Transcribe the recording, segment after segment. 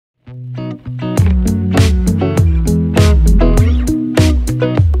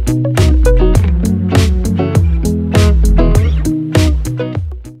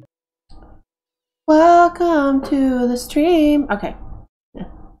the stream. Okay.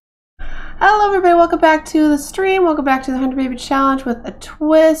 Hello everybody, welcome back to the stream. Welcome back to the 100 Baby Challenge with a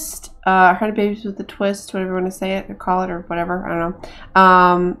twist. 100 Babies with a twist, whatever you want to say it or call it or whatever. I don't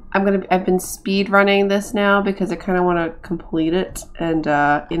know. I've been speed running this now because I kind of want to complete it and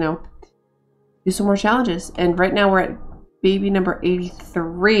you know, do some more challenges. And right now we're at baby number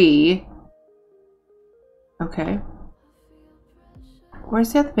 83. Okay.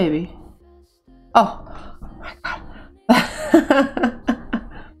 Where's the other baby? Oh my god.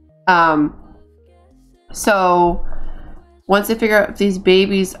 So once I figure out if these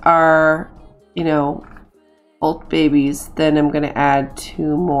babies are, you know, both babies, then I'm gonna add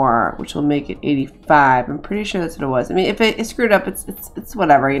 2 more, which will make it 85. I'm pretty sure that's what it was. I mean, if it screwed up, it's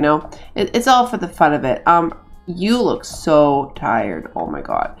whatever, you know. It's all for the fun of it. You look so tired. Oh my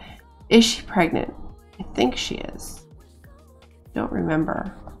god. Is she pregnant? I think she is. Don't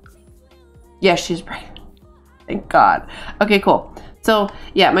remember. Yes, she's pregnant. Thank God. Okay, cool. So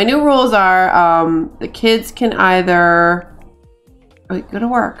yeah, my new rules are the kids can either go to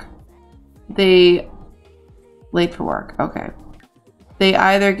work. They late for work. Okay. They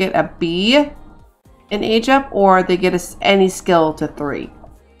either get a B in age up or they get any skill to 3,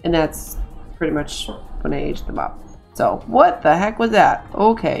 and that's pretty much when I age them up. So what the heck was that?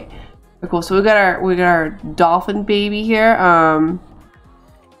 Okay, cool. So we got our dolphin baby here. I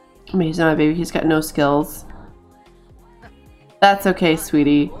mean, he's not a baby. He's got no skills. That's okay,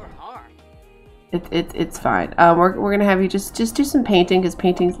 sweetie. It's fine. We're gonna have you just do some painting because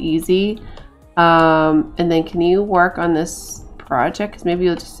painting's easy. And then can you work on this project? Because maybe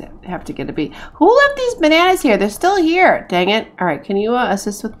you'll just have to get a B. Who left these bananas here? They're still here. Dang it. All right. Can you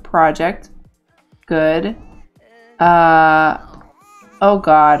assist with project? Good. Oh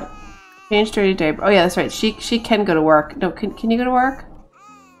God. Change dirty diaper. Oh yeah, that's right. She can go to work. No, can you go to work?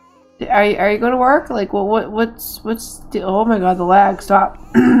 Are you going to work? Like, well, what's the, oh my god, the lag, stop.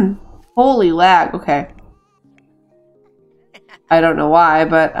 Holy lag, okay. I don't know why,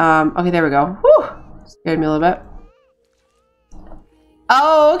 but, okay, there we go. Whew, scared me a little bit.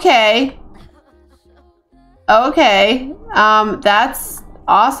 Oh, okay. Okay, that's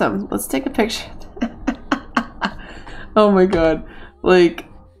awesome. Let's take a picture. Oh my god, like,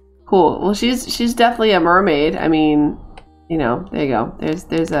 cool. Well, she's definitely a mermaid. I mean, you know, there you go.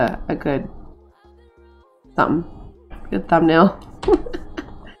 There's a good something. Good thumbnail.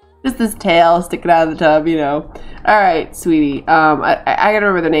 Just this tail sticking out of the tub, you know. Alright, sweetie. I gotta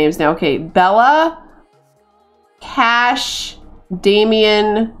remember their names now. Okay, Bella, Cash,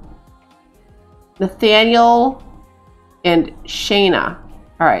 Damien, Nathaniel, and Shayna.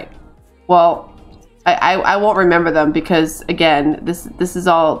 Alright. Well, I won't remember them because again, this is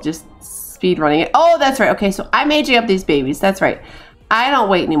all just speed running it. Oh, that's right. Okay, so I'm aging up these babies. That's right. I don't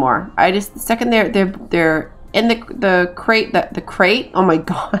wait anymore. I just, the second they're in the crate, the crate. Oh my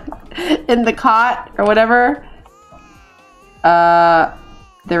god, in the cot or whatever.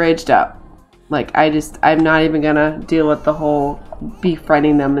 They're aged up. Like I'm not even gonna deal with the whole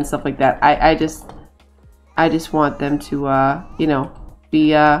befriending them and stuff like that. I just want them to you know,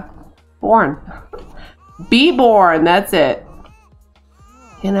 be born. Be born. That's it.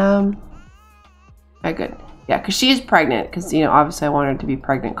 And alright, good. Yeah, because she is pregnant. Because, you know, obviously I want her to be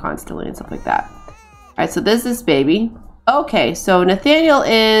pregnant constantly and stuff like that. Alright, so this is baby. Okay, so Nathaniel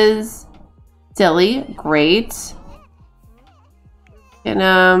is silly. Great.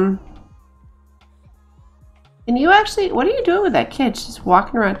 And, can you actually... What are you doing with that kid? She's just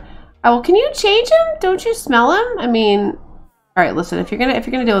walking around. Oh, well, can you change him? Don't you smell him? I mean... Alright, listen. If you're gonna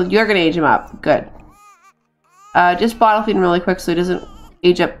deal with... You're gonna age him up. Good. Just bottle feed him really quick so he doesn't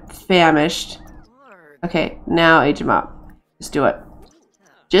age up famished. Okay, now age him up. Just do it.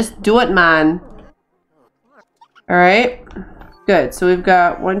 Just do it, man. Alright. Good. So we've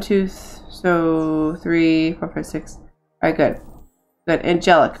got 1, 2, 3, 4, 5, 6. Alright, good. Good.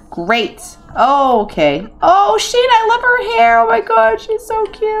 Angelic. Great. Oh, okay. Oh, Shane, I love her hair. Oh my god, she's so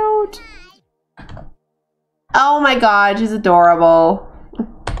cute. Oh my god, she's adorable.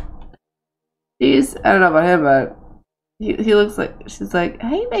 I don't know about him, but he looks like, she's like,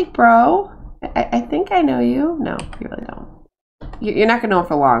 hey, big bro. I think I know you. No, you really don't. You're not gonna know him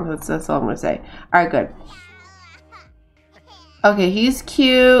for long. That's all I'm gonna say. All right, good. Okay, he's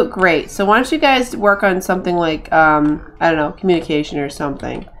cute. Great. So why don't you guys work on something like I don't know, communication or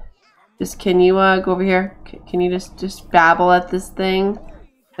something. Just can you go over here? Can you just babble at this thing?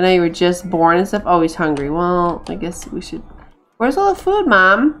 I know you were just born and stuff. Oh, he's hungry. Well, I guess we should. Where's all the food,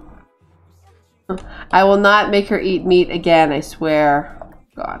 Mom? I will not make her eat meat again. I swear.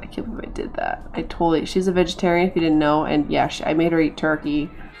 God, I can't believe I did that. I totally... She's a vegetarian, if you didn't know. And yeah, I made her eat turkey.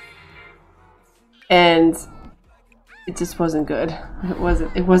 And It just wasn't good.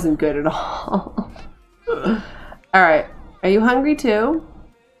 It wasn't good at all. Alright. Are you hungry too?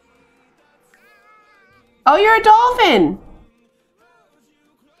 Oh, you're a dolphin!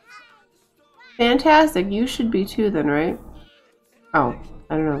 Fantastic. You should be too then, right? Oh,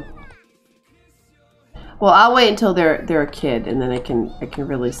 I don't know. Well, I'll wait until they're a kid and then I can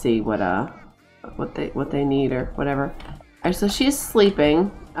really see what they need or whatever. Alright, so she's sleeping.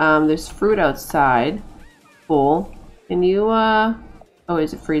 There's fruit outside. Cool. Can you oh,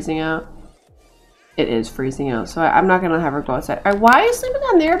 is it freezing out? It is freezing out, so I'm not gonna have her go outside. Alright, why are you sleeping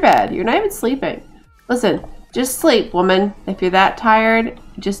on their bed? You're not even sleeping. Listen, just sleep, woman. If you're that tired,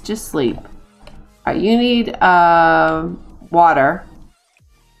 just sleep. Alright, you need water.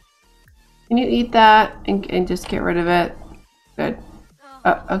 Can you eat that and just get rid of it? Good.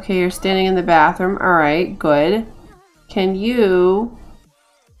 Okay, you're standing in the bathroom. Alright, good. Can you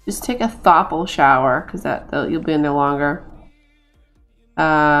just take a thoughtful shower? Because you'll be in there longer.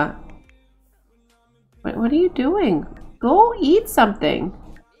 What are you doing? Go eat something.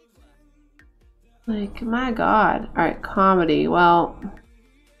 Like, my God. Alright, comedy. Well,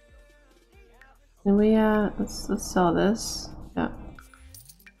 can we, let's sell this. Yeah.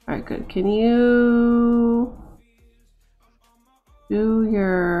 Alright, good. Can you do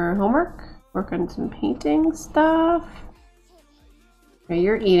your homework? Work on some painting stuff? Okay,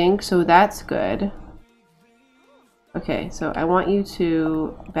 you're eating, so that's good. Okay, so I want you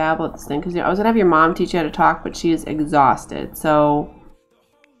to babble at this thing, because I was going to have your mom teach you how to talk, but she is exhausted, so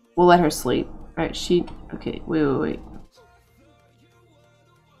we'll let her sleep. Alright, okay, wait.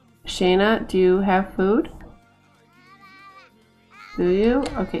 Shayna, do you have food? Do you?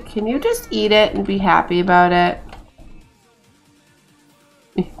 Okay, can you just eat it and be happy about it?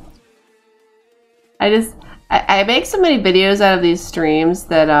 I make so many videos out of these streams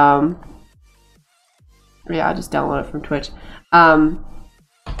that, yeah, I'll just download it from Twitch. That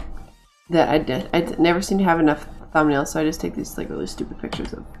I never seem to have enough thumbnails, so I just take these like really stupid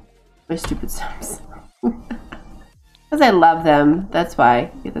pictures of my stupid Sims. Because I love them. That's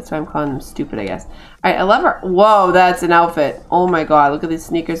why. Yeah, that's why I'm calling them stupid, I guess. Alright, I love her. Whoa, that's an outfit. Oh my God, look at these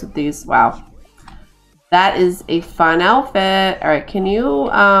sneakers with these. Wow. That is a fun outfit. Alright, can you,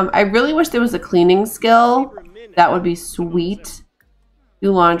 I really wish there was a cleaning skill. That would be sweet.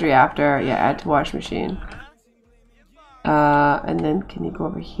 Do laundry after. Yeah, add to wash machine. And then can you go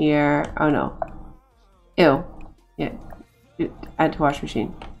over here? Oh no. Ew. Yeah. Add to wash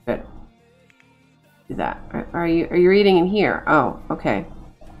machine. Good. Do that. Are you eating in here? Oh, okay.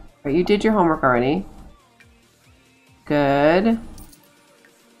 Alright, you did your homework already. Good.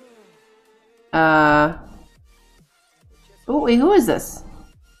 Oh wait, who is this?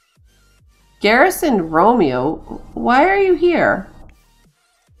 Garrison Romeo? Why are you here?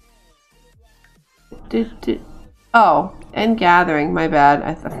 Oh, and gathering, my bad.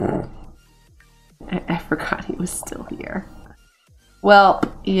 I forgot he was still here. Well,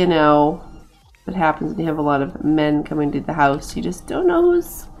 you know what happens when you have a lot of men coming to the house. You just don't know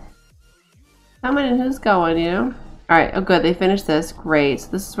who's coming and who's going, you know? Alright, oh good, they finished this. Great. So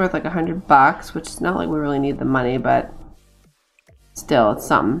this is worth like $100, which is not like we really need the money, but still, it's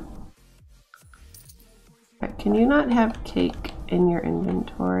something. Right, can you not have cake in your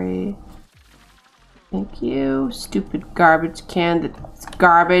inventory? Thank you. Stupid garbage can that's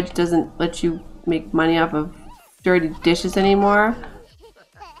garbage, doesn't let you make money off of dirty dishes anymore.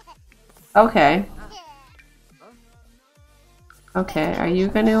 Okay. Okay, are you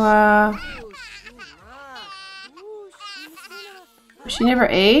gonna, She never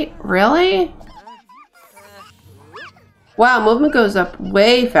ate? Really? Wow, movement goes up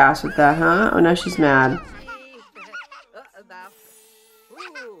way fast with that, huh? Oh, now she's mad.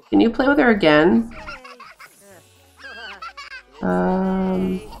 Can you play with her again?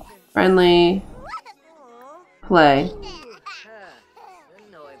 Friendly. Play.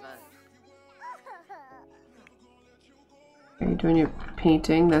 Are you doing your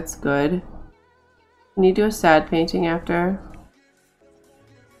painting? That's good. Can you do a sad painting after?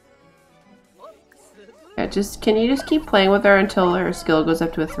 Yeah, can you just keep playing with her until her skill goes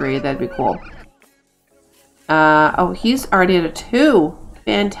up to a 3? That'd be cool. Oh, he's already at a 2.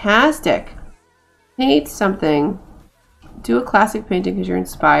 Fantastic. Paint something. Do a classic painting because you're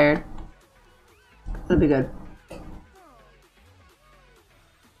inspired. That'll be good.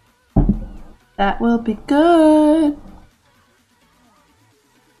 That will be good.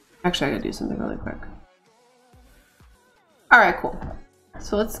 Actually, I gotta do something really quick. Alright, cool.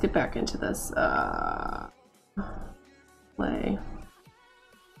 So let's get back into this. Play.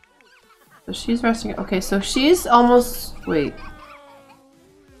 So she's resting. Okay, so she's almost. Wait.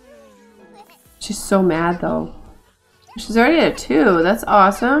 She's so mad though. She's already at 2. That's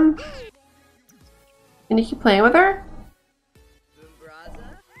awesome. Can you keep playing with her?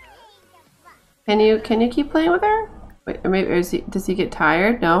 Can you keep playing with her? Wait, or maybe does he get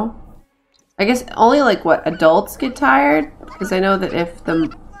tired? No. I guess only like what, adults get tired? Because I know that if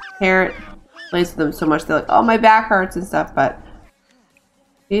the parent plays with them so much, they're like, oh, my back hurts and stuff. But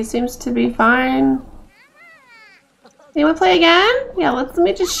he seems to be fine. You want to play again? Yeah, let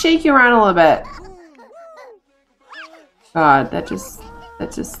me just shake you around a little bit. God, that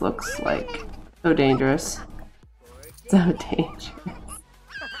just looks like so dangerous. So dangerous.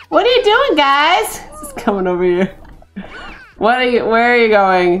 What are you doing, guys? He's coming over here. Where are you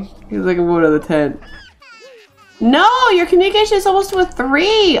going? He's like, I'm going to the tent. No, your communication is almost to a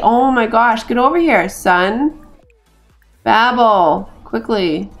 3. Oh my gosh, get over here, son. Babble,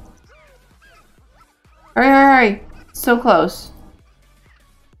 quickly. Hurry, hurry, hurry. So close.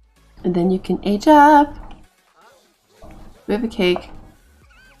 And then you can age up. We have a cake.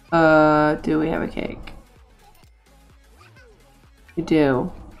 Do we have a cake? We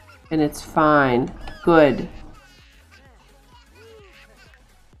do. And it's fine. Good.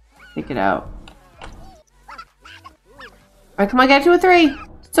 Take it out. Alright, come on, get to a 3.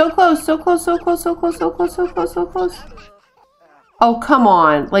 So close, so close, so close, so close, so close, so close, so close. Oh, come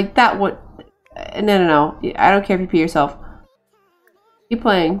on. Like that would... No. I don't care if you pee yourself. Keep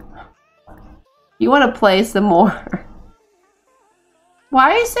playing. You want to play some more.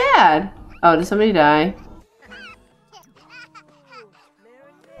 Why are you sad? Oh, did somebody die?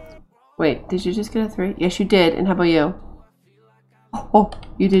 Wait, did you just get a 3? Yes, you did. And how about you? Oh,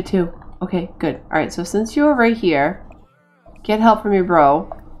 you did too. Okay, good. Alright, so since you were right here, get help from your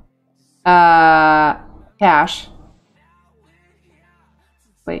bro. Cash.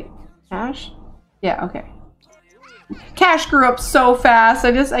 Wait, Cash? Yeah, okay. Cash grew up so fast.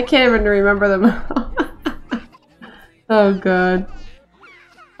 I can't even remember them. Oh god.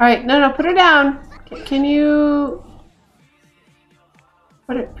 Alright, no, put her down. Can you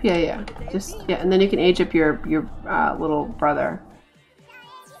put it? Yeah. And then you can age up your little brother.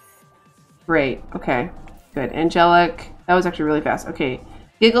 Great. Okay. Good. Angelic. That was actually really fast. Okay.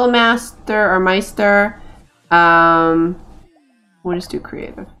 Giggle Master or Meister. We'll just do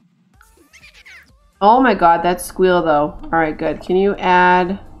creative. Oh my god, that squeal though. Alright, good. Can you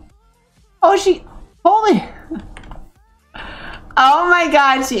add... Oh, holy... Oh my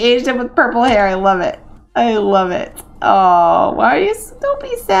god, she aged up with purple hair. I love it. I love it. Oh, why are you... Don't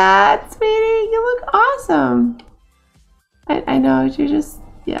be sad, sweetie. You look awesome. I know, you just...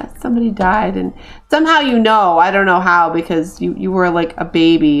 Yeah, somebody died and somehow you know. I don't know how because you were like a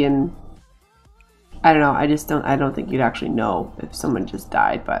baby and... I don't know. I don't think you'd actually know if someone just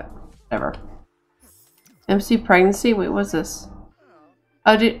died, but whatever. MC pregnancy? Wait, what's this?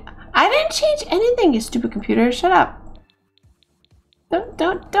 Oh, I didn't change anything, you stupid computer. Shut up.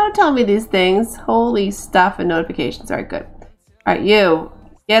 Don't tell me these things. Holy stuff and notifications. Alright, good. Alright, you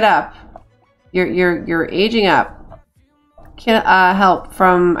get up. You're aging up. Can help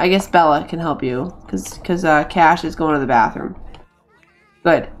from, I guess Bella can help you because Cash is going to the bathroom.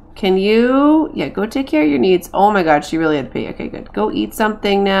 Good. Can you go take care of your needs. Oh my god, she really had to pee. Okay, good. Go eat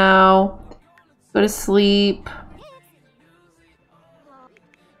something now. Go to sleep.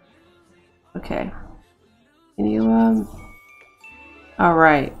 Okay. Can you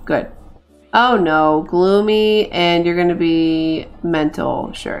Alright, good. Oh no, gloomy and you're gonna be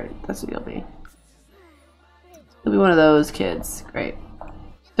mental. Sure, that's what you'll be. You'll be one of those kids. Great.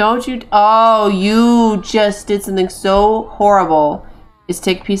 Don't you... Oh, you just did something so horrible. Is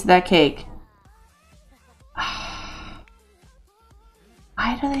take a piece of that cake. Why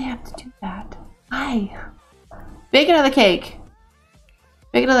do they have to do that? Why? Bake another cake.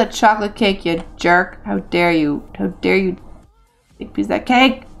 Bake another chocolate cake, you jerk. How dare you? How dare you take a piece of that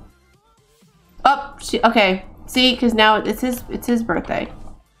cake? Oh, okay. See, because now it's his birthday.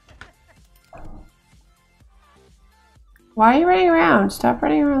 Why are you running around? Stop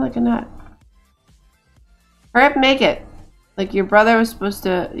running around like a nut. Hurry up and make it. Like your brother was supposed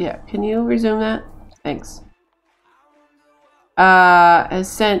to... Yeah, can you resume that? Thanks. Has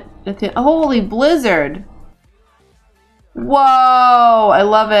sent... Holy blizzard! Whoa! I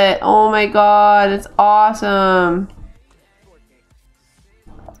love it. Oh my god, it's awesome.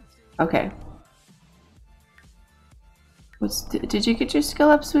 Okay. Did you get your skill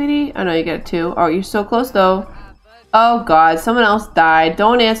up, sweetie? Oh no, you got a 2. Oh, you're so close though. Oh god, someone else died.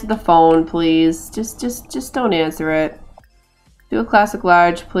 Don't answer the phone, please. Just don't answer it. Do a classic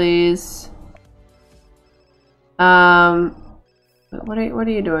large, please. What are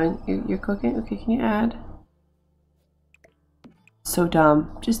you doing? You're cooking? Okay, can you add? So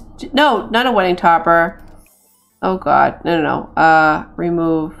dumb. No, not a wedding topper. Oh god. No, no, no.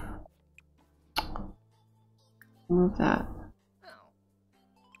 Remove that.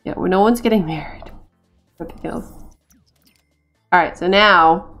 Yeah, well, no one's getting married. Alright, so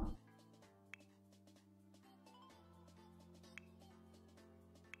now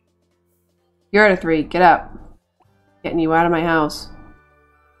you're at a 3. Get up. Getting you out of my house.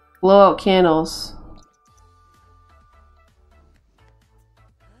 Blow out candles.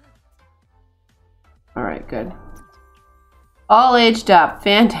 Alright, good. All aged up.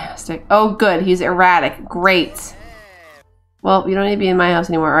 Fantastic. Oh, good. He's erratic. Great. Well, you don't need to be in my house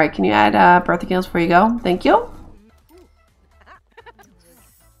anymore. Alright, can you add birthday candles before you go? Thank you.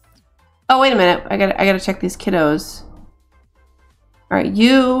 Oh, wait a minute. I gotta check these kiddos. Alright,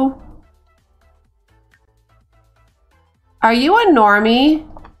 you... Are you a normie?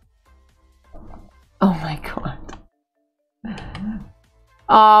 Oh my god.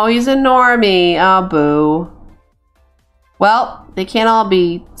 Oh, he's a normie. Oh, boo. Well, they can't all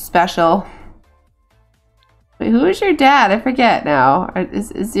be special. Wait, who is your dad? I forget now.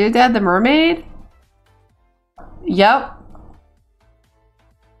 Is your dad the mermaid? Yep.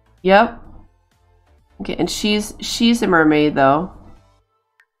 Yep. Okay, and she's a mermaid though.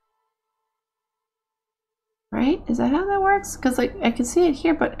 Right? Is that how that works? Because like I can see it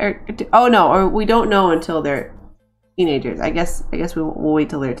here, but oh no, or we don't know until they're teenagers. I guess we'll wait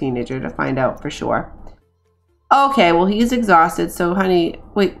till they're teenager to find out for sure. Okay, well he's exhausted, so honey,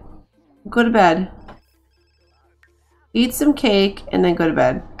 wait, go to bed. Eat some cake and then go to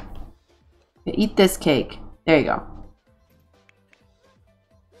bed. Eat this cake. There you go.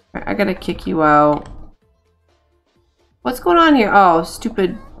 Right, I gotta kick you out. What's going on here? Oh,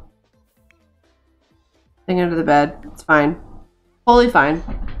 stupid thing under the bed. It's fine. Totally fine.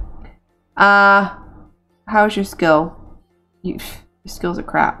 How's your skill? Your skills are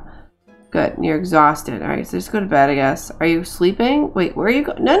crap. Good. You're exhausted. Alright, so just go to bed, I guess. Are you sleeping? Wait, where are you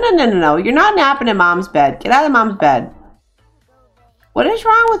going? No, no, no, no, no. You're not napping in mom's bed. Get out of mom's bed. What is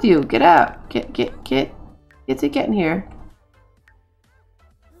wrong with you? Get up. Get to get in here.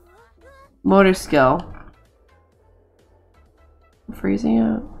 Motor skill. I'm freezing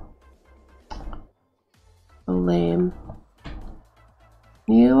out. So lame.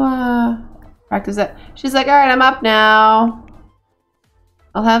 Can you practice that? She's like, alright, I'm up now.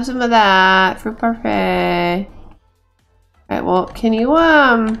 I'll have some of that. Fruit parfait. Alright, well, can you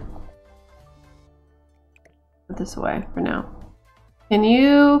put this away for now. Can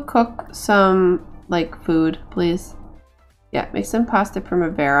you cook some like food, please? Yeah, make some pasta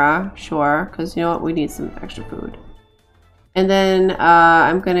primavera, sure, because you know what, we need some extra food. And then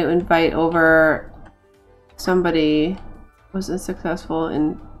I'm going to invite over somebody who was unsuccessful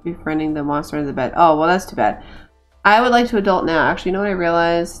in befriending the monster in the bed. Oh, well, that's too bad. I would like to adult now. Actually, you know what I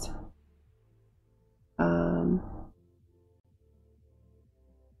realized?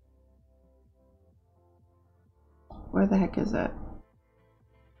 Where the heck is it?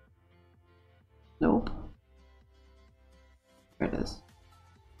 Nope. There it is.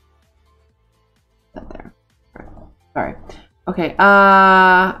 That there. Right. Sorry. Okay.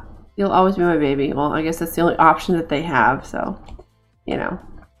 You'll always be my baby. Well, I guess that's the only option that they have. So, you know.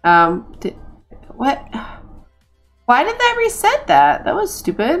 What? Why did that reset that? That was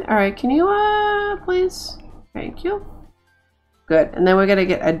stupid. All right. Can you please? Thank you. Good. And then we're gonna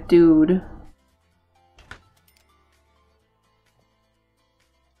get a dude.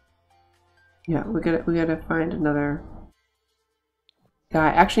 Yeah, we gotta find another guy.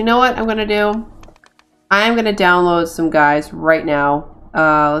 Actually, you know what I'm gonna do? I'm gonna download some guys right now.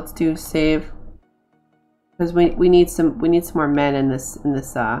 Let's do save because we need some more men in this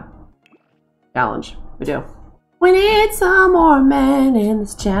challenge. We do. We need some more men in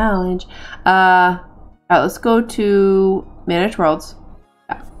this challenge. Alright, let's go to Manage Worlds.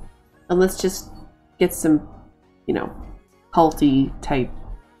 Yeah. And let's just get some, you know, culty type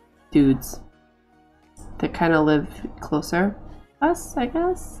dudes that kind of live closer to us, I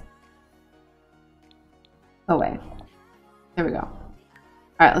guess. Oh wait. There we go.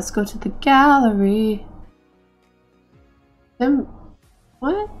 Alright, let's go to the gallery.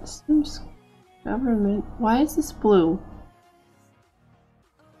 What? Sims government. Why is this blue?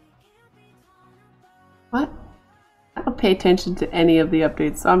 What? I don't pay attention to any of the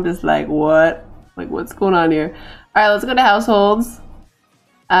updates, so I'm just like, what? Like, what's going on here? Alright, let's go to households.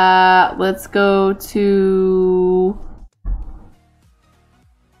 Let's go to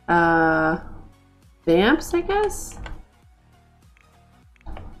Vamps, I guess?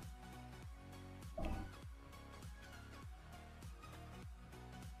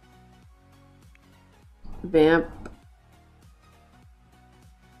 Vamp.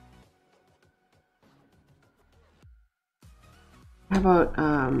 about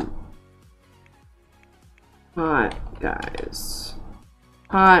hot guys,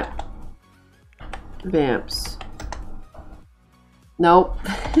 hot vamps. Nope.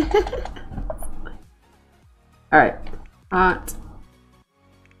 All right, hot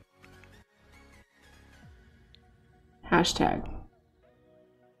hashtag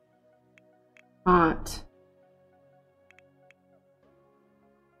hot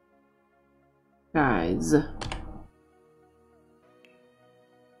guys.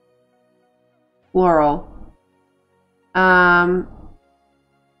 Plural. Can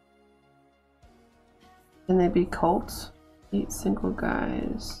they be cults? 8 single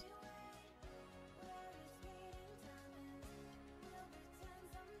guys.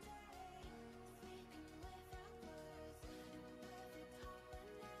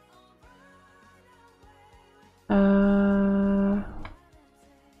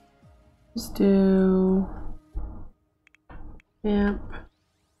 Let's do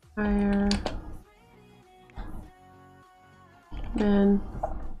vampire men.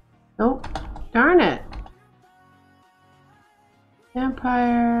 Nope. Darn it.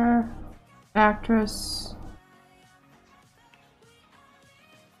 Vampire actress.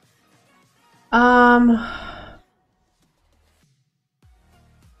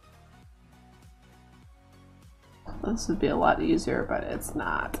 This would be a lot easier, but it's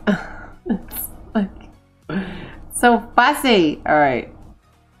not. It's like so fussy. All right.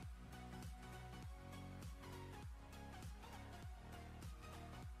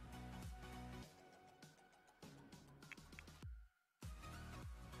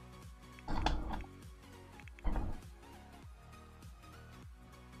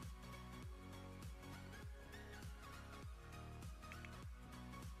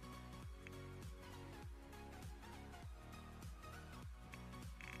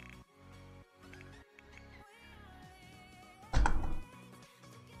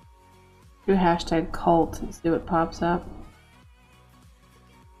 Do hashtag cult and see what pops up.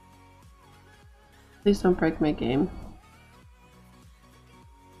 Please don't break my game.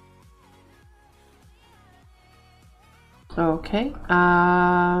 Okay.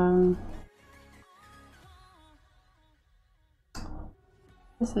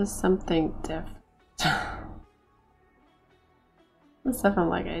 This is something different. This stuff I'm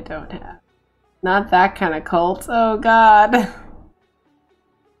like, I don't have. Not that kind of cult. Oh God.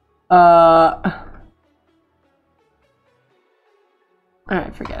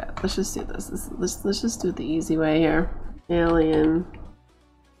 Alright, forget it. Let's just do this. Let's just do it the easy way here. Alien.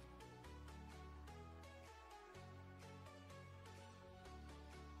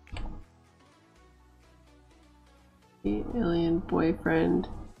 Alien boyfriend.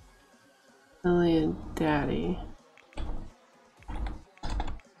 Alien daddy.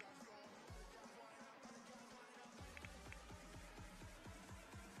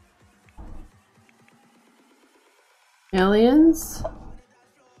 Aliens?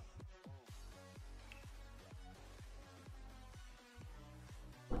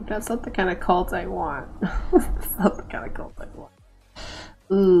 That's not the kind of cult I want. That's not the kind of cult I want.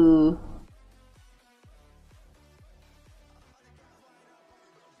 Ooh.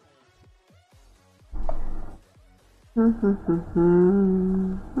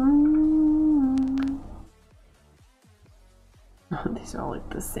 Oh, these are all like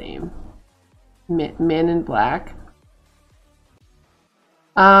the same. Men in Black.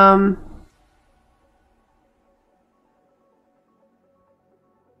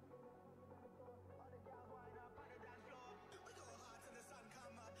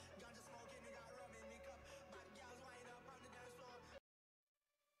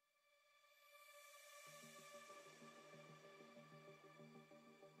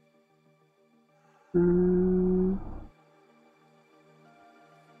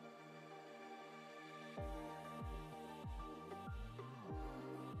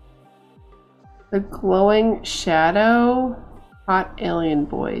 The glowing shadow, hot alien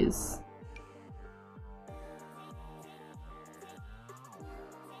boys.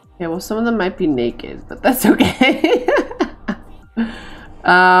 Yeah, well, some of them might be naked, but that's okay.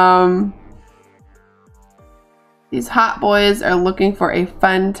 These hot boys are looking for a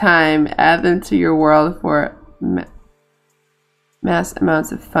fun time. Add them to your world for mass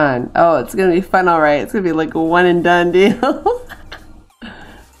amounts of fun. Oh, it's gonna be fun, all right. It's gonna be like a one and done deal.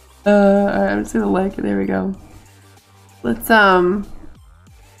 Alright, I'm just gonna like it. There we go. Let's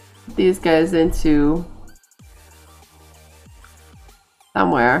put these guys into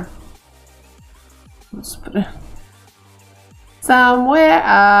somewhere. Let's put it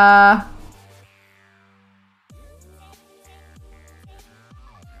somewhere.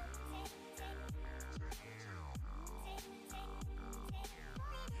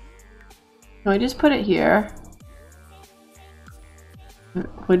 Can we just put it here?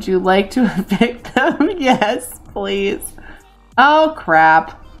 Would you like to evict them? Yes, please. Oh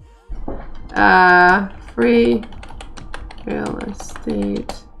crap. Free real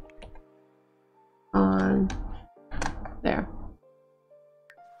estate on there.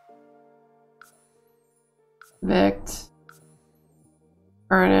 Evict.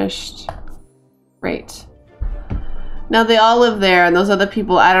 Furnished. Great. Now they all live there, and those other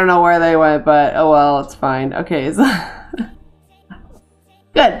people, I don't know where they went, but oh well, it's fine. Okay, so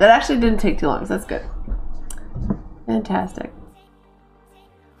good. That actually didn't take too long, so that's good. Fantastic.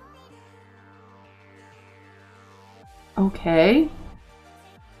 Okay.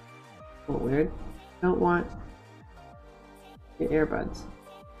 Oh, weird. Don't want the earbuds.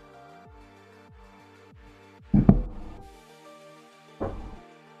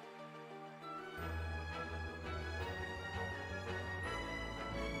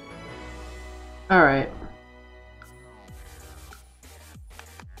 All right.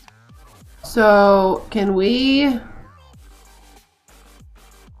 So, can we...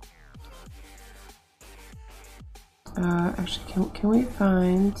 actually, can we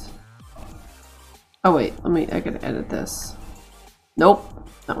find... Oh wait, I gotta edit this. Nope,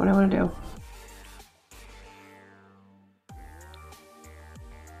 not what I want to do.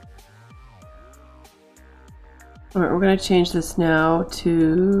 All right, we're gonna change this now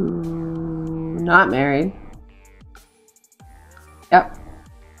to not married. Yep.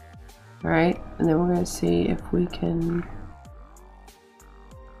 All right, and then we're gonna see if we can.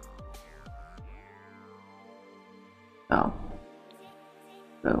 Oh.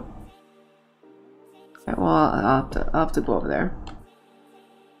 So. Okay, well, I'll have to go over there.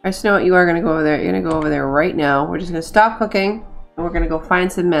 I just know what you are gonna go over there. You're gonna go over there right now. We're just gonna stop cooking, and we're gonna go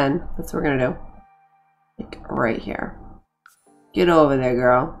find some men. That's what we're gonna do. Like right here. Get over there,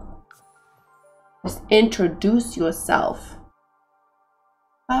 girl. Just introduce yourself.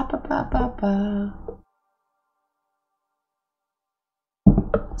 Ba, ba, ba, ba, ba.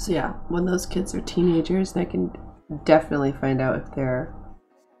 So yeah, when those kids are teenagers, I can definitely find out if they're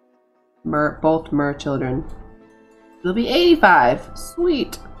both mer children. They'll be 85.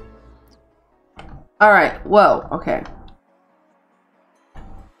 Sweet. All right. Whoa. Okay.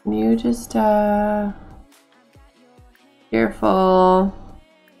 Can you just careful.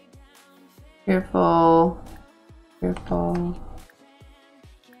 Careful. Careful.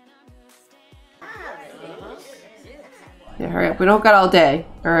 Yeah, hurry up. We don't got all day.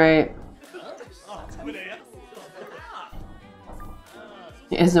 All right.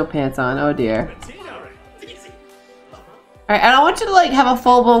 He has no pants on. Oh dear. Alright, I don't want you to like have a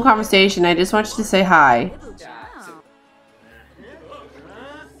full-blown conversation. I just want you to say hi.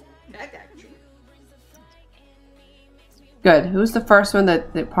 Good. Who's the first one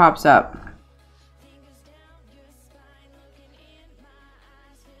that pops up?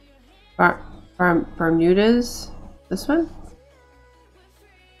 Bermuda's? This one?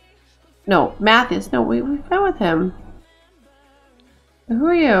 No, Mathis. No, we met with him. Who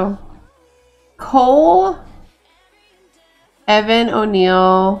are you? Cole, Evan,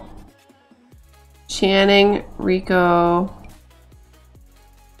 O'Neill, Channing, Rico.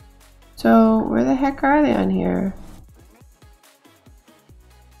 So where the heck are they on here?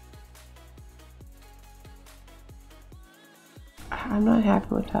 I'm not happy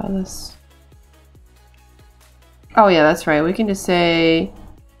with how this... Oh yeah, that's right. We can just say,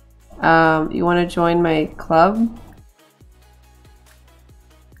 you want to join my club?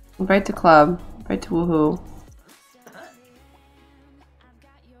 Invite to club. Invite to woohoo.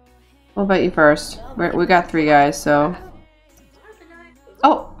 We'll invite you first. We got 3 guys, so.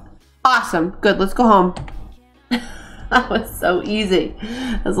 Oh! Awesome! Good, let's go home. That was so easy.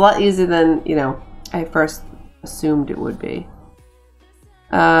 It was a lot easier than, you know, I first assumed it would be.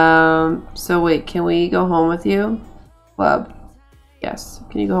 So wait, can we go home with you? Club. Yes.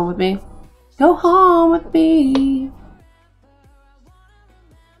 Can you go home with me? Go home with me!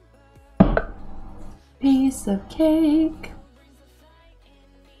 Piece of cake.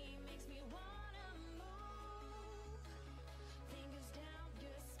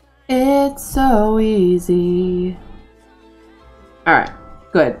 It's so easy. All right,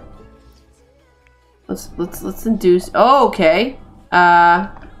 good. Let's induce. Oh, okay.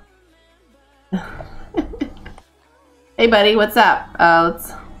 Hey, buddy, what's up?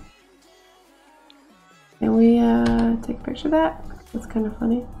 Let's. Can we take a picture of that? That's kind of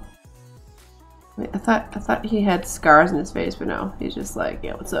funny. Wait, I thought he had scars in his face, but no, he's just like,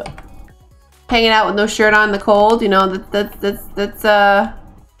 yeah, what's up? Hanging out with no shirt on in the cold, you know, that's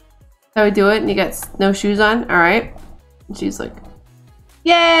how we do it, and you got no shoes on, all right? And she's like,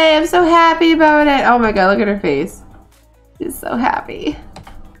 Yay, I'm so happy about it. Oh my god, look at her face. She's so happy.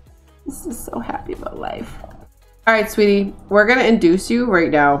 She's just so happy about life. Alright, sweetie. We're gonna induce you right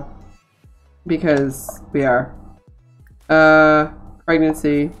now. Because we are.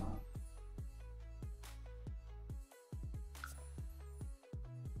 Pregnancy.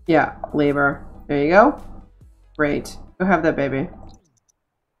 Yeah, labor. There you go. Great. Go have that baby.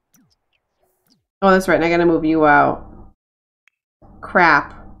 Oh, that's right. And I gotta move you out.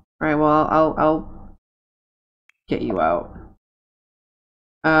 Crap. Alright, well, I'll get you out.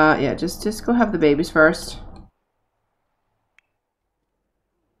 Yeah, just go have the babies first.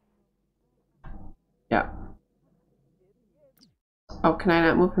 Yeah. Oh, can I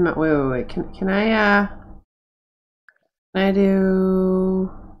not move him out? Wait. Can I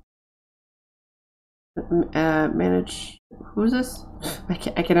do manage? Who's this? I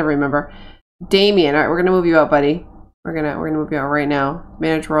can never remember. Damien. All right, we're gonna move you out, buddy. We're gonna move you out right now.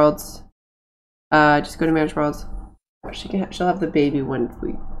 Manage worlds. Just go to manage worlds. She'll have the baby when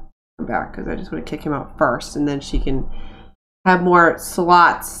we come back because I just want to kick him out first, and then she can have more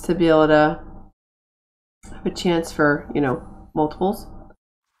slots to be able to have a chance for, you know, multiples.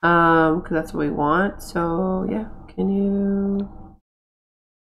 Because that's what we want. So yeah, can you?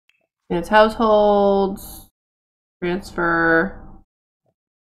 And it's households. Transfer.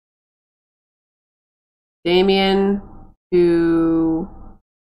 Damien to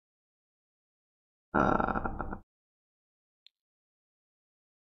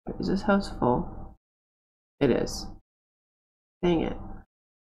is this house full? It is. Dang it.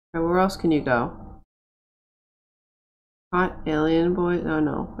 Right, where else can you go? Hot alien boy. Oh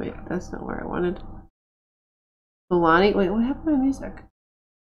no, wait, that's not where I wanted. Solani. Wait, what happened to my music?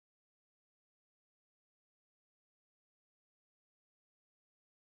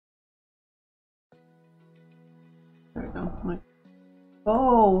 There we go.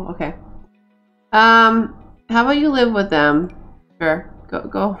 Oh, okay. How about you live with them? Sure.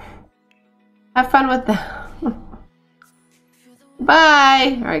 Go. Have fun with them.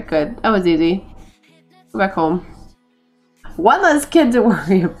 Bye. All right, good. That was easy. Go back home. One less kid to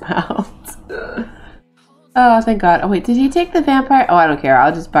worry about. Oh, thank God. Oh wait, did he take the vampire? Oh, I don't care.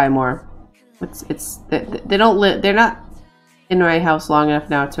 I'll just buy more. They don't live. They're not in my house long enough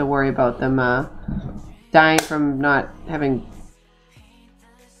now to worry about them dying from not having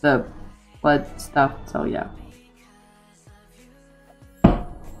the blood stuff. So yeah.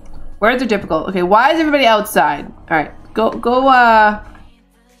 Words are difficult. Okay, why is everybody outside? All right, go.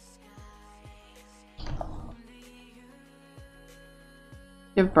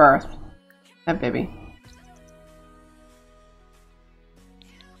 Give birth. Have baby.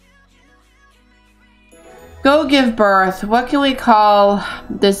 Go give birth. What can we call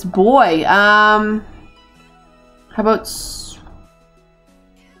this boy? How about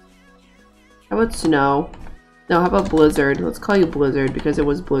Snow? No, how about Blizzard? Let's call you Blizzard because it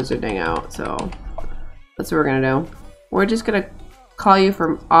was blizzarding out, so that's what we're gonna do. We're just gonna call you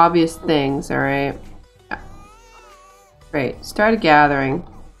for obvious things, alright? Yeah. Great. Start a gathering.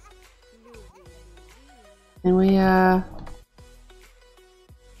 And we,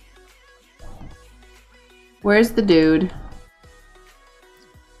 where's the dude?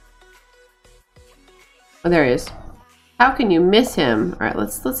 Oh, there he is. How can you miss him? Alright,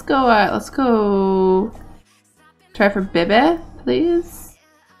 let's go try for Bebe, please.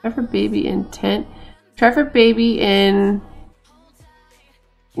 Try for baby in tent. Try for baby in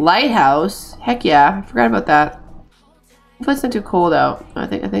Lighthouse. Heck yeah, I forgot about that. Hopefully it's not too cold out. I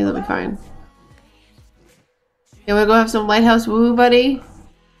think that'll be fine. You wanna go have some Lighthouse woo, buddy?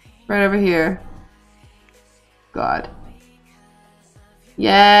 Right over here. God.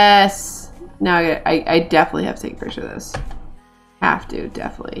 Yes! Now I definitely have to take a picture of this. Have to,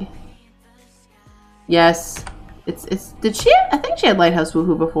 definitely. Yes. Did she have, I think she had Lighthouse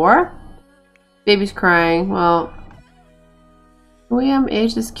woohoo before. Baby's crying. Well, can we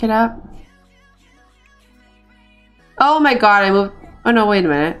age this kid up? Oh my God, I moved. Oh no, wait a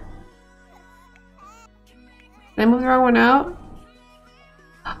minute. Did I move the wrong one out?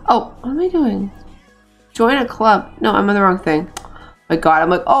 Oh, what am I doing? Join a club. No, I'm on the wrong thing. My God, I'm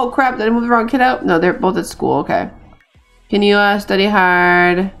like, oh crap, did I move the wrong kid out? No, they're both at school. Okay. Can you study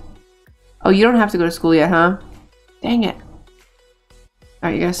hard? Oh, you don't have to go to school yet, huh? Dang it.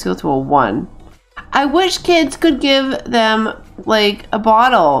 Alright, you gotta skill to a 1. I wish kids could give them, like, a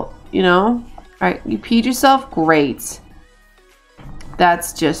bottle, you know? Alright, you peed yourself? Great.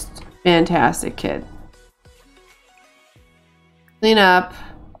 That's just fantastic, kid. Clean up.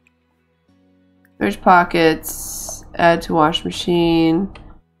 There's pockets. Add to wash machine.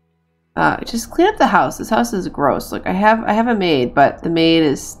 Just clean up the house. This house is gross. Look, I have a maid, but the maid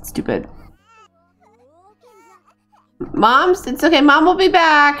is stupid. Mom's, it's okay. Mom will be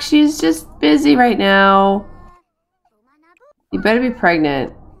back. She's just busy right now. You better be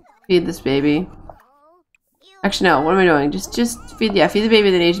pregnant. Feed this baby. Actually, no. What am I doing? Just feed. Yeah, feed the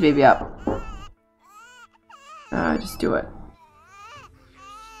baby. Then age the baby up. Just do it.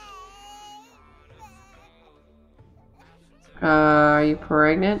 Are you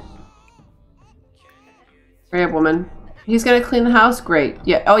pregnant? Hurry up, woman. He's gonna clean the house? Great.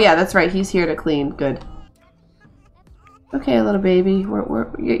 Yeah. Oh, yeah, that's right. He's here to clean. Good. Okay, little baby.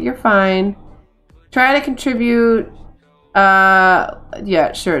 You're fine. Try to contribute.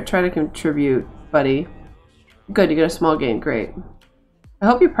 Yeah, sure. Try to contribute, buddy. Good, you get a small gain. Great. I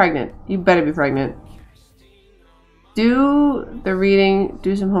hope you're pregnant. You better be pregnant. Do the reading.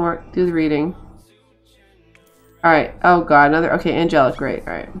 Do some homework. Do the reading. Alright. Oh, God. Another. Okay, angelic. Great.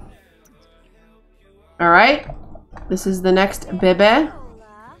 Alright. Alright. This is the next baby.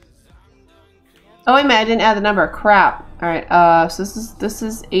 Oh, wait a minute. I didn't add the number. Crap. Alright. So this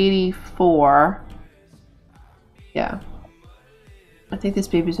is 84. Yeah. I think this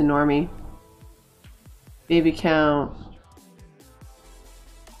baby's a normie. Baby count.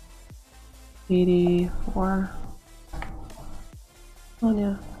 84. Oh,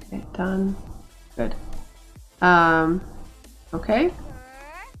 yeah. Okay, done. Good. Okay.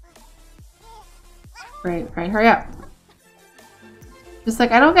 Great. All right, hurry up. Just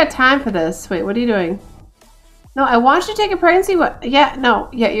like, I don't got time for this. Wait, what are you doing? No, I want you to take a pregnancy. What? Yeah, no.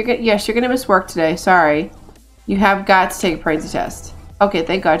 Yeah, yes, you're gonna miss work today. Sorry. You have got to take a pregnancy test. Okay,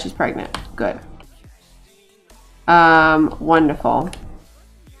 thank God she's pregnant. Good. Wonderful.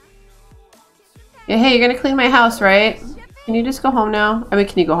 Yeah, hey, you're gonna clean my house, right? Can you just go home now? I mean,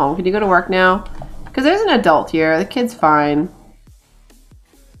 can you go home? Can you go to work now? Because there's an adult here. The kid's fine.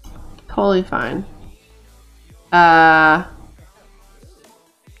 Totally fine. What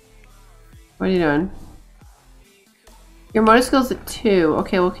are you doing? Your motor skill's at 2.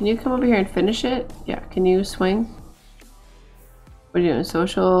 Okay, well, can you come over here and finish it? Yeah, can you swing? What are you doing?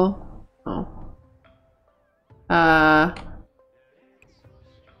 Social? Oh.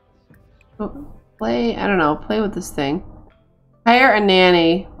 Play, I don't know, play with this thing. Hire a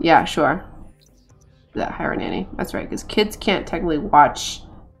nanny. Yeah, sure. Yeah, hire a nanny. That's right, because kids can't technically watch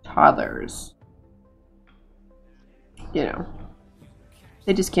toddlers. You know.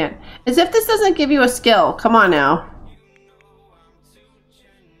 They just can't. As if this doesn't give you a skill. Come on now.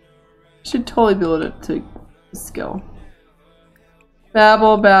 Should totally be able to skill.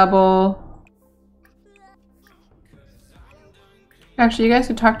 Babble, babble. Actually, you guys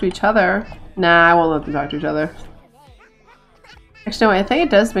can talk to each other. Nah, I won't let them talk to each other. Actually, no, I think it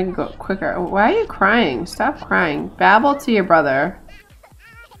does make it go quicker. Why are you crying? Stop crying. Babble to your brother.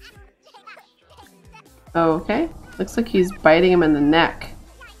 Okay. Looks like he's biting him in the neck.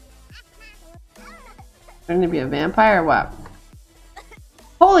 Going to be a vampire or what?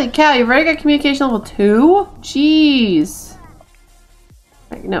 Holy cow, you've already got communication level 2? Jeez.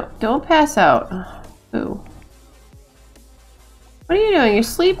 No, don't pass out. Ooh. What are you doing? You're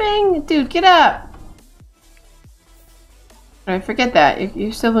sleeping? Dude, get up. Alright, forget that.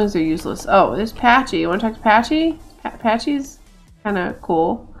 Your siblings are useless. Oh, there's Patchy. You want to talk to Patchy? Patchy's kind of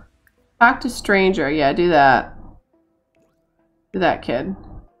cool. Talk to stranger. Yeah, do that. Do that, kid.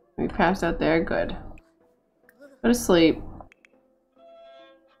 We passed out there. Good. Go to sleep.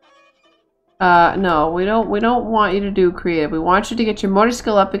 No, we don't want you to do creative. We want you to get your motor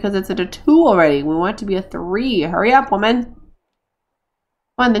skill up because it's at a 2 already. We want it to be a 3. Hurry up, woman.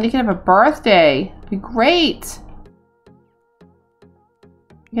 Come on, then you can have a birthday. It'd be great.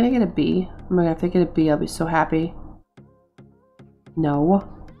 You're gonna get a B. Oh my God, if they get a B, I'll be so happy. No.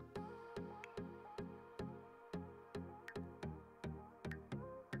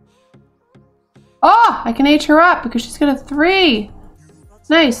 Oh, I can age her up because she's got a 3.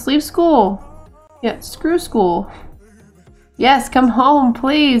 Nice, leave school. Yeah, screw school. Yes, come home,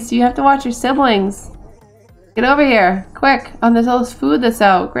 please. You have to watch your siblings. Get over here, quick. Oh, there's all this food that's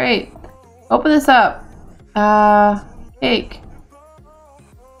out. Great. Open this up. Cake.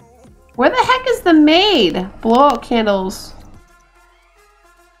 Where the heck is the maid? Blow out candles.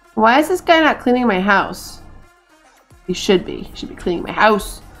 Why is this guy not cleaning my house? He should be. He should be cleaning my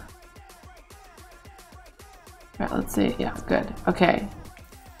house. Alright, let's see. Yeah, good. Okay.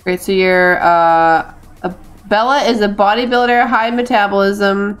 Great, so you're, Bella is a bodybuilder, high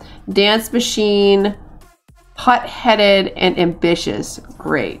metabolism, dance machine, hot-headed, and ambitious.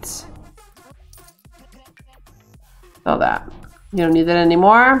 Great. All that. You don't need that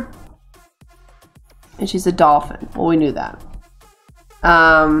anymore. And she's a dolphin. Well, we knew that.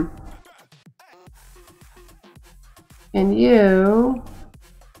 Can you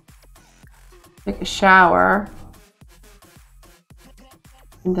take a shower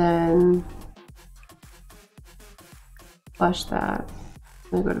and then flush that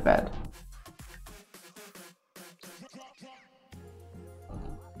and then go to bed?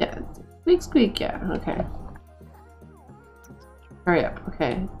 Yeah, squeak, squeak, yeah, okay. Hurry up,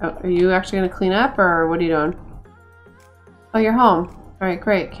 okay. Oh, are you actually gonna clean up or what are you doing? Oh, you're home. All right,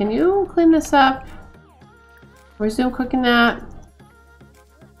 great. Can you clean this up? Resume cooking that,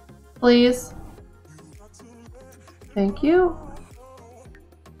 please. Thank you.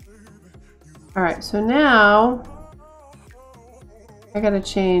 All right, so now I gotta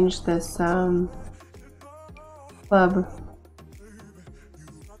change this club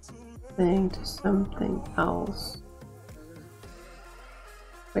thing to something else.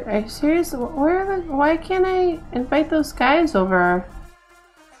 Wait, are you serious? Where are the? Why can't I invite those guys over?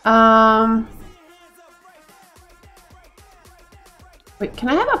 Wait, can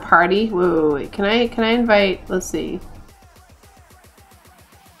I have a party? Wait. Can I invite? Let's see.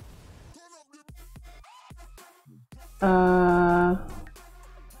 How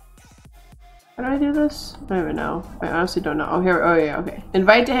do I do this? I don't even know. I honestly don't know. Oh, here. Oh, yeah. Okay.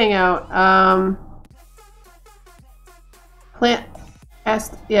 Invite to hang out. Plant.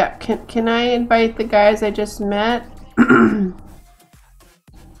 Ask. Yeah. Can I invite the guys I just met?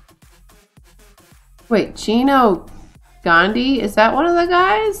 Wait, Gino Gandhi? Is that one of the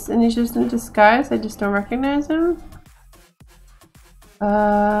guys? And he's just in disguise? I just don't recognize him?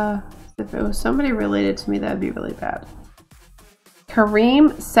 If it was somebody related to me, that'd be really bad.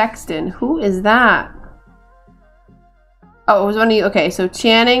 Kareem Sexton. Who is that? Oh, it was one of you. Okay, so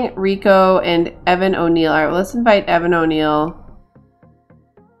Channing, Rico, and Evan O'Neill. Alright, well, let's invite Evan O'Neill.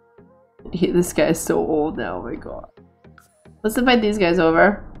 This guy's so old now. Oh my god. Let's invite these guys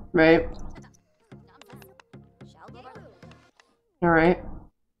over, right? Alright.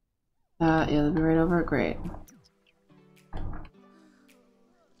 Yeah, they'll be right over. Great.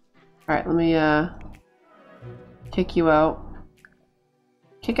 Alright, let me kick you out.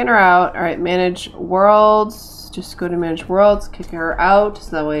 Kicking her out. Alright, manage worlds. Just go to manage worlds, kick her out,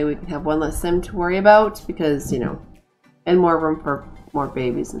 so that way we can have one less sim to worry about, because, you know, and more room for more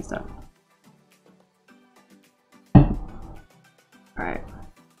babies and stuff. Alright.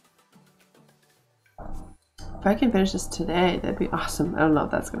 If I can finish this today, that'd be awesome. I don't know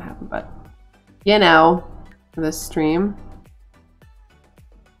if that's gonna happen, but you know, for this stream.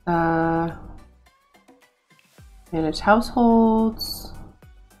 Manage households.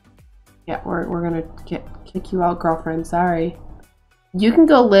 Yeah, we're gonna kick you out, girlfriend. Sorry. You can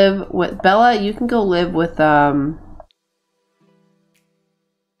go live with Bella. You can go live with your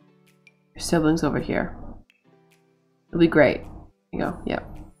siblings over here. It'll be great. There you go.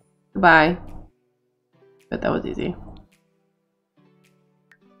 Yep. Goodbye. But that was easy.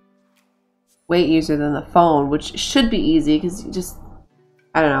 Way easier than the phone, which should be easy because you just,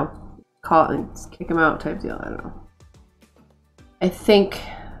 I don't know, call it and just kick them out type deal. I don't know. I think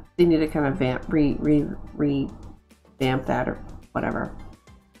they need to kind of revamp that or whatever.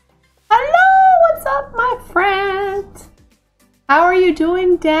 Hello, what's up, my friend? How are you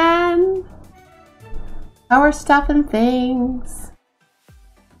doing, Dan? How are stuff and things?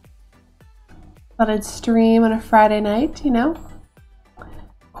 Thought I'd stream on a Friday night, you know?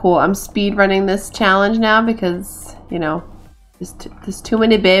 Cool, I'm speed running this challenge now because, you know, there's too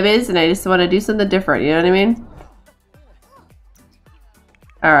many babies and I just want to do something different, you know what I mean?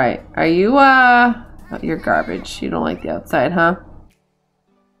 Alright, are you, oh, you're garbage. You don't like the outside, huh?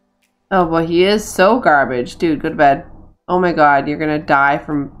 Oh, boy, he is so garbage. Dude, go to bed. Oh my god, you're gonna die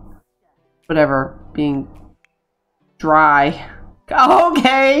from whatever, being dry.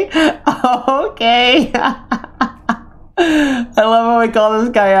 Okay! Okay! I love how I call this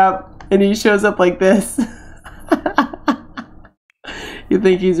guy up and he shows up like this. You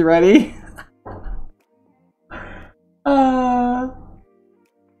think he's ready?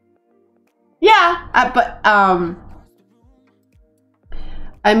 Yeah, but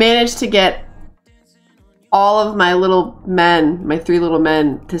I managed to get all of my little men, my 3 little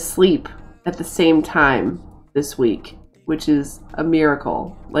men, to sleep at the same time this week, which is a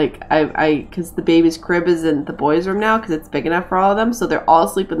miracle. Like, because the baby's crib is in the boys' room now because it's big enough for all of them, so they're all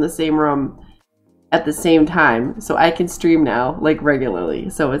asleep in the same room at the same time, so I can stream now, like, regularly.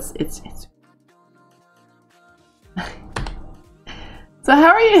 So it's So how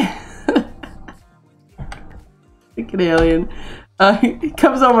are you? Like an alien. He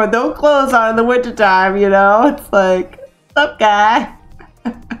comes over with no clothes on in the wintertime, you know? It's like, what's up, guy?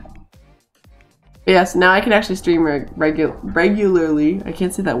 Yes, now I can actually stream regularly. I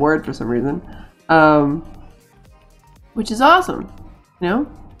can't say that word for some reason. which is awesome. You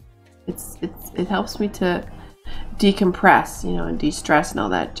know, it helps me to decompress, you know, and de-stress and all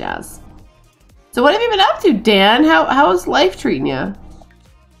that jazz. So what have you been up to, Dan? How is life treating you?